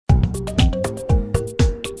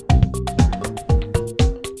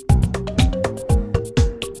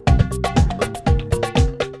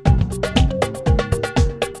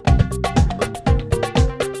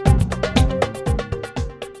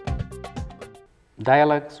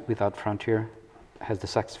Dialogues Without Frontier has the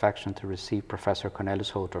satisfaction to receive Professor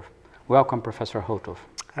Cornelius Holtorf. Welcome, Professor Holtorf.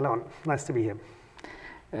 Hello, nice to be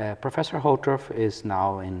here. Professor Holtorf is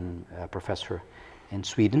now a professor in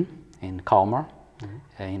Sweden, in Kalmar,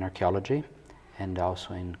 in archaeology, and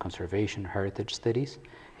also in conservation heritage studies.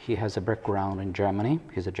 He has a background in Germany,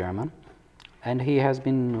 he's a German, and he has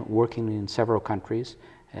been working in several countries,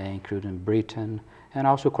 including Britain, and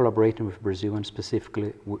also collaborating with Brazil, and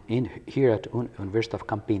specifically here at University of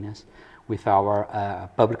Campinas with our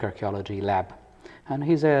public archaeology lab. And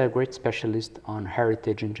he's a great specialist on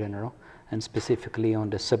heritage in general, and specifically on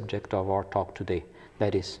the subject of our talk today,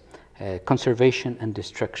 that is conservation and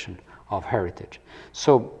destruction of heritage.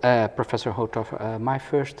 So, Professor Holtorf, my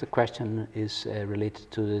first question is related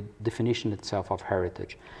to the definition itself of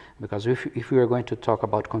heritage, because if we are going to talk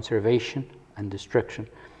about conservation and destruction,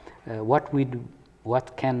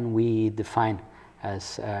 what can we define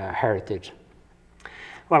as heritage?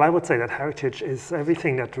 Well, I would say that heritage is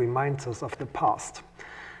everything that reminds us of the past,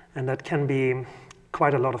 and that can be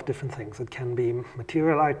quite a lot of different things. It can be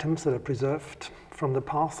material items that are preserved from the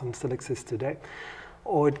past and still exist today,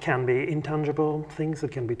 or it can be intangible things.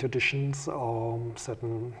 It can be traditions or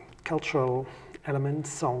certain cultural elements,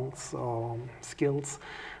 songs or skills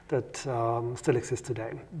that still exist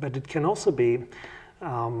today. But it can also be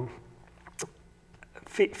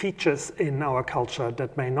features in our culture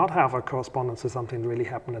that may not have a correspondence to something that really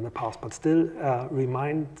happened in the past, but still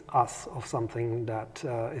remind us of something that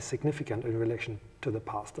is significant in relation to the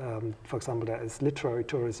past. For example, there is literary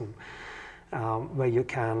tourism, where you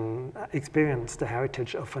can experience the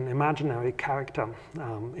heritage of an imaginary character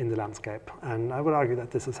in the landscape. And I would argue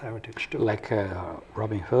that this is heritage too. Like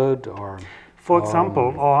Robin Hood, or for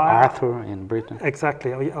example, or Arthur in Britain.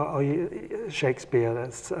 Exactly, or Shakespeare.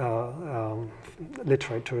 That's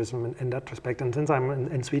literary tourism in that respect. And since I'm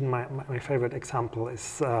in Sweden, my favorite example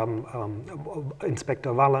is Inspector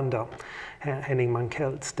Wallander, Henning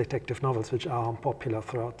Mankel's detective novels, which are popular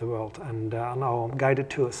throughout the world and are now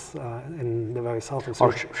guided tours in the very south of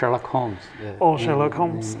Sweden. Or Sherlock Holmes. Or Sherlock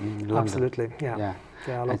Holmes, in absolutely, yeah.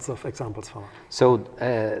 There are lots of examples for that. So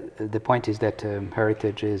the point is that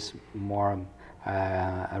heritage is more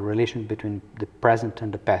a relation between the present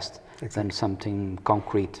and the past than something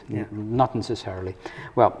concrete, not necessarily.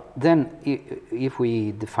 Well, then if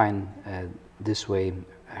we define this way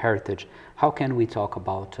heritage, how can we talk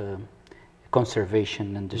about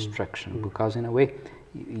conservation and destruction? Because in a way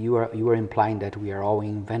you are implying that we are all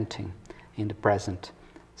inventing in the present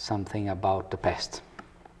something about the past.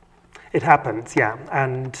 It happens, yeah.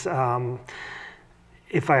 And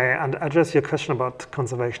if I address your question about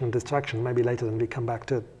conservation and destruction, maybe later when we come back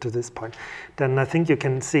to this point, then I think you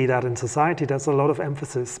can see that in society there's a lot of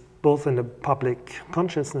emphasis, both in the public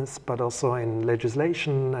consciousness, but also in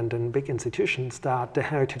legislation and in big institutions, that the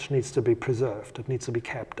heritage needs to be preserved, it needs to be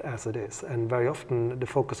kept as it is. And very often the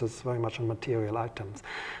focus is very much on material items.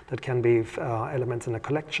 That can be elements in a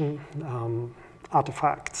collection,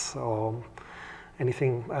 artifacts, or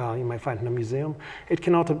anything you may find in a museum. It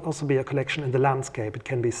can also be a collection in the landscape. It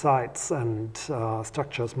can be sites and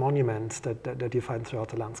structures, monuments that you find throughout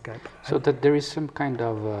the landscape. So that there is some kind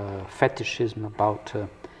of fetishism about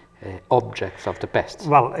objects of the past.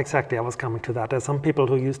 Well, exactly, I was coming to that. There's some people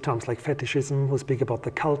who use terms like fetishism, who speak about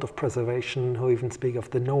the cult of preservation, who even speak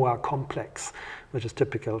of the Noah complex, which is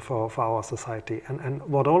typical for our society. And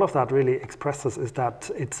what all of that really expresses is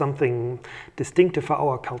that it's something distinctive for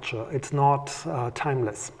our culture. It's not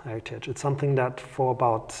timeless heritage. It's something that for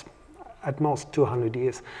about, at most, 200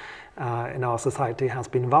 years in our society has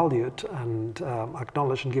been valued and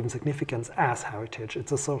acknowledged and given significance as heritage.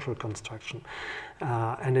 It's a social construction.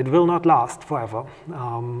 And it will not last forever,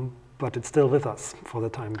 but it's still with us for the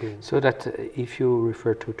time being. So that if you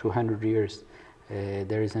refer to 200 years,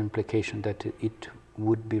 there is an implication that it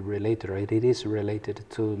would be related, or it is related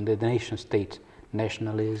to the nation state,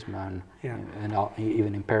 nationalism and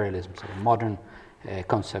even imperialism, so modern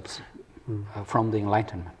concepts from the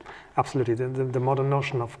Enlightenment. Absolutely. The modern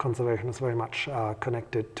notion of conservation is very much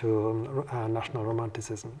connected to national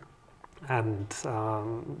romanticism and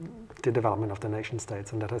the development of the nation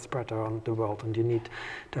states, and that has spread around the world. And you need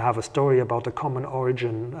to have a story about a common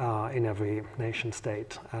origin in every nation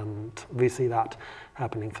state, and we see that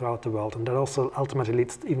happening throughout the world. And that also ultimately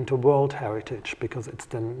leads even to world heritage, because it's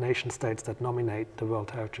the nation states that nominate the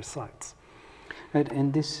World Heritage Sites. And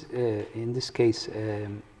in this case,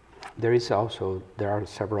 there are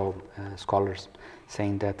several scholars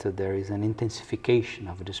saying that there is an intensification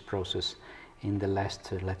of this process in the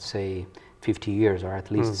last, let's say, 50 years, or at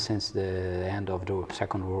least since the end of the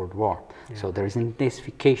Second World War. Yeah. So there is an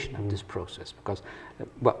intensification of this process, because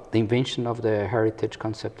well, the invention of the heritage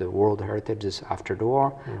concept, the world heritage, is after the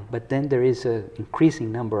war, but then there is an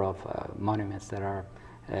increasing number of monuments that are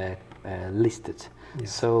listed.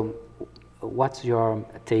 Yes. So what's your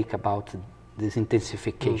take about this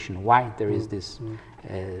intensification? Why there is this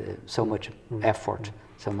so much effort,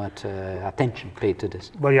 so much attention paid to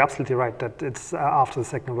this? Well, you're absolutely right that it's after the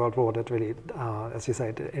Second World War that really, as you say,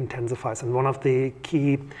 it intensifies. And one of the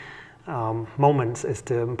key moments is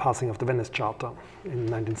the passing of the Venice Charter in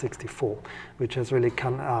 1964, which has really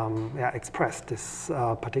expressed this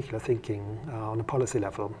particular thinking on a policy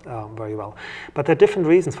level very well. But there are different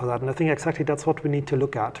reasons for that, and I think exactly that's what we need to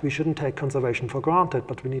look at. We shouldn't take conservation for granted,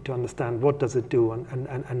 but we need to understand what does it do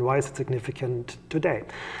and why is it significant today.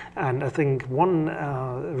 And I think one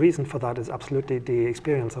reason for that is absolutely the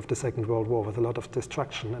experience of the Second World War, with a lot of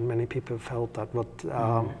destruction, and many people felt that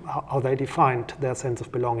how they defined their sense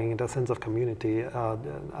of belonging and their sense of community,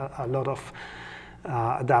 a lot of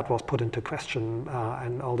that was put into question,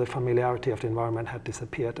 and all the familiarity of the environment had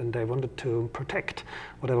disappeared, and they wanted to protect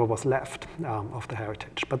whatever was left of the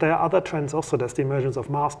heritage. But there are other trends also. There's the emergence of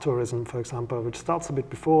mass tourism, for example, which starts a bit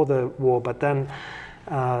before the war, but then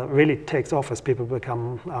really takes off as people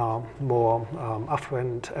become more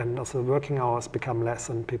affluent, and also working hours become less,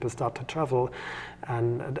 and people start to travel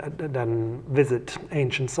and then visit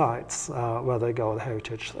ancient sites where they go, the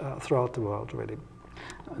heritage throughout the world, really.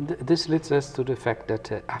 This leads us to the fact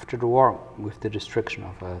that after the war, with the destruction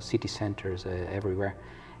of city centers everywhere,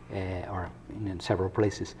 or in several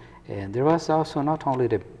places, there was also not only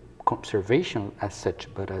the conservation as such,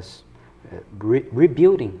 but as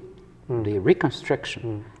rebuilding, the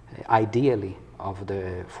reconstruction, ideally, of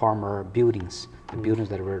the former buildings, the buildings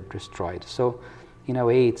that were destroyed. So, in a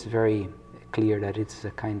way, it's very clear that it's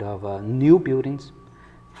a kind of new buildings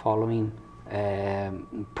following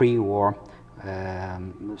pre-war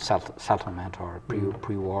settlement or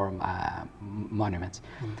pre-war monuments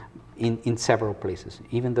in several places.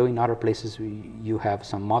 Even though in other places you have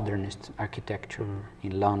some modernist architecture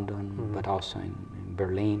in London, but also in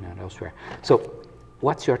Berlin and elsewhere. So,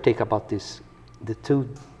 what's your take about this? The two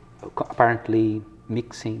apparently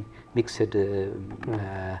mixed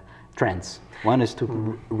trends. One is to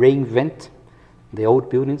reinvent the old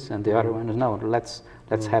buildings, and the other one is no.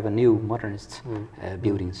 Let's have a new modernist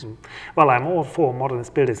buildings. Well, I'm all for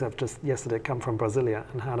modernist buildings. I've just yesterday come from Brasilia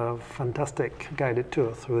and had a fantastic guided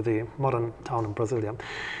tour through the modern town in Brasilia.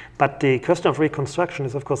 But the question of reconstruction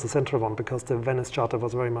is, of course, the central one, because the Venice Charter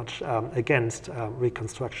was very much against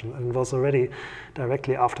reconstruction, and was already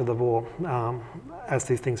directly after the war, as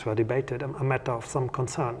these things were debated, a matter of some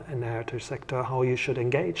concern in the heritage sector, how you should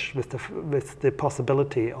engage with the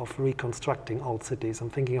possibility of reconstructing old cities. I'm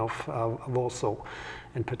thinking of Warsaw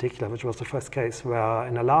in particular, which was the first case where,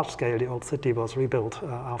 in a large scale, the old city was rebuilt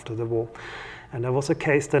after the war. And there was a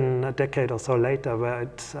case then a decade or so later where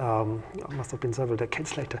it must have been several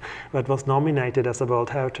decades later, where it was nominated as a World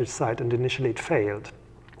Heritage Site, and initially it failed.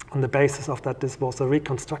 On the basis of that, this was a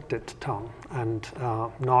reconstructed town and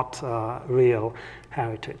not real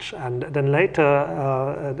heritage. And then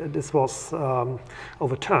later this was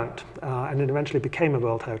overturned, and it eventually became a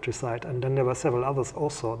World Heritage Site. And then there were several others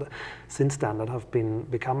also since then that have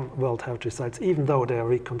become World Heritage Sites, even though they are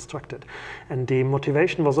reconstructed. And the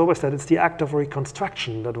motivation was always that it's the act of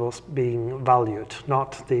reconstruction that was being valued,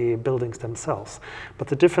 not the buildings themselves. But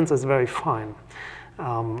the difference is very fine.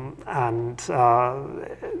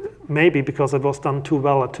 Maybe because it was done too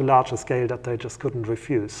well at too large a scale that they just couldn't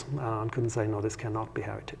refuse and couldn't say, no, this cannot be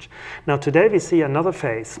heritage. Now today we see another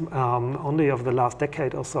phase, only of the last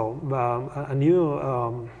decade or so, where a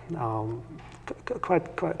new,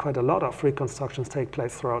 quite a lot of reconstructions take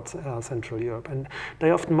place throughout Central Europe, and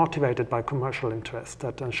they're often motivated by commercial interest,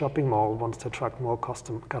 that a shopping mall wants to attract more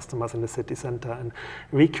customers in the city center and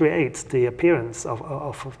recreates the appearance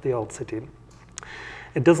of the old city.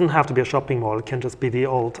 It doesn't have to be a shopping mall. It can just be the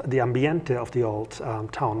ambiente of the old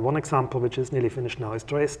town. One example, which is nearly finished now, is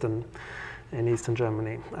Dresden in eastern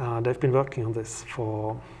Germany. They've been working on this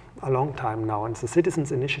for a long time now, and it's a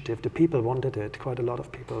citizens' initiative. The people wanted it, quite a lot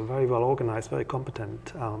of people, very well organized, very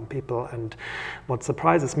competent people. And what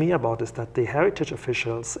surprises me about is that the heritage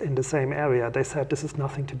officials in the same area, they said, this is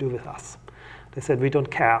nothing to do with us. They said, we don't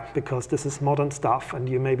care, because this is modern stuff, and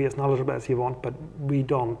you may be as knowledgeable as you want, but we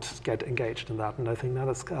don't get engaged in that. And I think that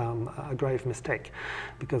is a grave mistake,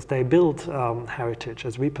 because they build heritage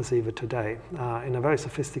as we perceive it today in a very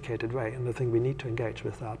sophisticated way, and I think we need to engage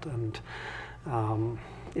with that. And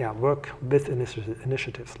work with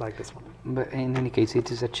initiatives like this one. But in any case,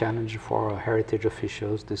 it is a challenge for heritage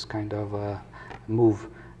officials, this kind of move,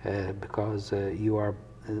 because you are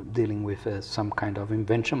dealing with some kind of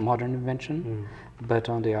invention, modern invention, but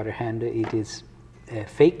on the other hand, it is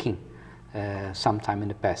faking sometime in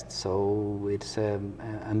the past. So it's an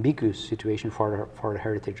ambiguous situation for the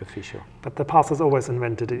heritage official. But the past is always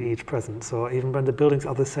invented in each present. So even when the buildings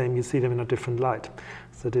are the same, you see them in a different light.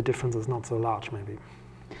 So the difference is not so large, maybe.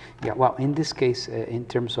 Yeah, well, in this case, in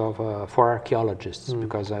terms of for archaeologists,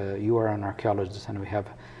 because you are an archaeologist and we have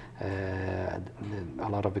a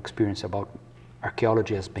lot of experience about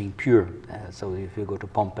archaeology as being pure. So if you go to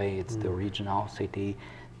Pompeii, it's the original city,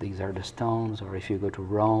 these are the stones, or if you go to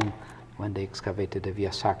Rome, when they excavated the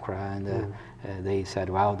Via Sacra, and they said,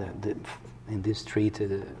 wow, in this street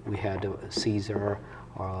we had Caesar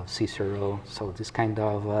or Cicero, so this kind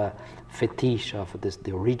of fetish of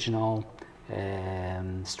the original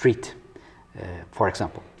street, for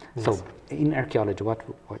example. Yes. So in archaeology,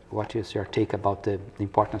 what is your take about the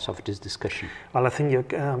importance of this discussion? Well, I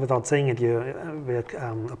think without saying it, we're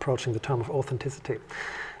approaching the term of authenticity.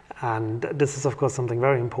 And this is, of course, something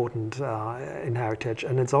very important in heritage.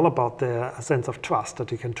 And it's all about the sense of trust,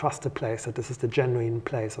 that you can trust the place, that this is the genuine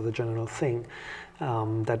place or the general thing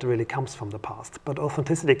that really comes from the past. But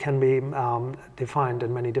authenticity can be defined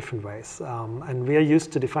in many different ways. And we are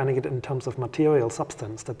used to defining it in terms of material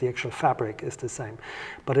substance, that the actual fabric is the same.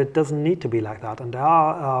 But it doesn't need to be like that. And there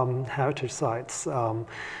are heritage sites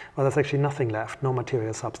where there's actually nothing left, no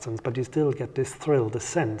material substance, but you still get this thrill, the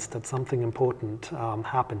sense that something important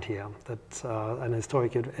happened here, that an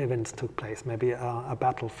historic event took place, maybe a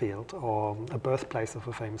battlefield or a birthplace of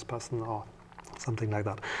a famous person or something like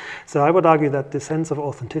that. So I would argue that the sense of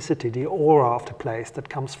authenticity, the aura of the place that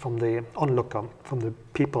comes from the onlooker, from the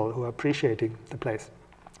people who are appreciating the place,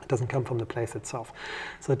 it doesn't come from the place itself.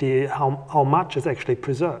 So how much is actually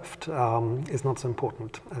preserved is not so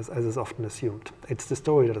important as is often assumed. It's the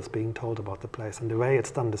story that is being told about the place and the way it's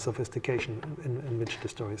done, the sophistication in which the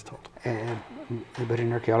story is told. But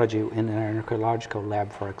in archaeology, in an archaeological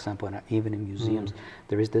lab, for example, and even in museums,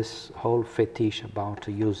 there is this whole fetish about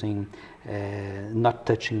using, not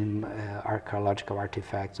touching archaeological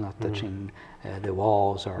artifacts, not touching the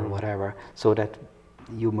walls or whatever, so that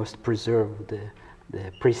you must preserve the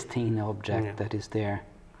pristine object that is there.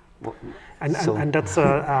 And that's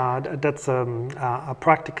a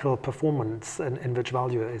practical performance in which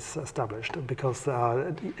value is established, because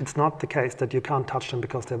it's not the case that you can't touch them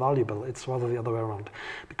because they're valuable. It's rather the other way around.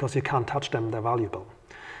 Because you can't touch them, they're valuable.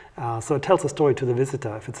 So it tells a story to the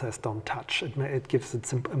visitor if it says don't touch. It gives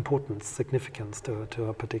its importance, significance to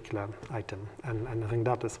a particular item. And I think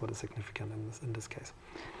that is what is significant in this case.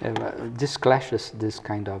 This clashes, this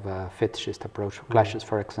kind of fetishist approach clashes,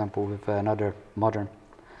 for example, with another modern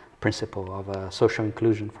principle of social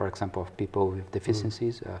inclusion, for example, of people with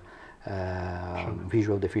deficiencies,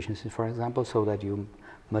 visual deficiencies, for example, so that you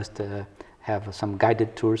must have some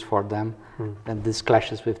guided tours for them. And this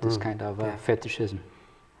clashes with this kind of fetishism.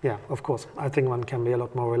 Yeah, of course. I think one can be a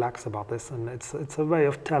lot more relaxed about this, and it's a way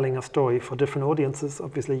of telling a story for different audiences.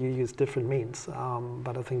 Obviously, you use different means,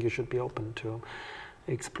 but I think you should be open to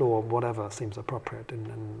explore whatever seems appropriate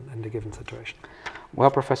in the given situation. Well,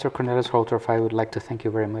 Professor Cornelius Holtorf, I would like to thank you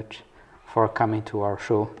very much for coming to our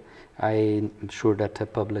show. I'm sure that the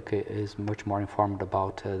public is much more informed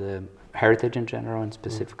about the heritage in general, and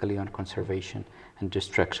specifically on conservation and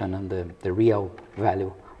destruction and the real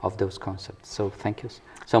value of those concepts. So thank you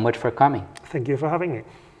so much for coming. Thank you for having me.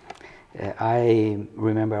 I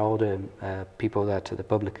remember all the people, the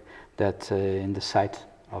public, that in the site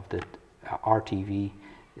of the RTV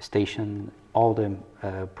station, all the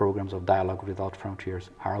programs of Dialogue Without Frontiers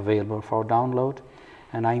are available for download,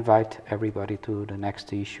 and I invite everybody to the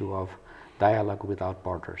next issue of Dialogue Without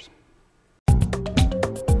Borders.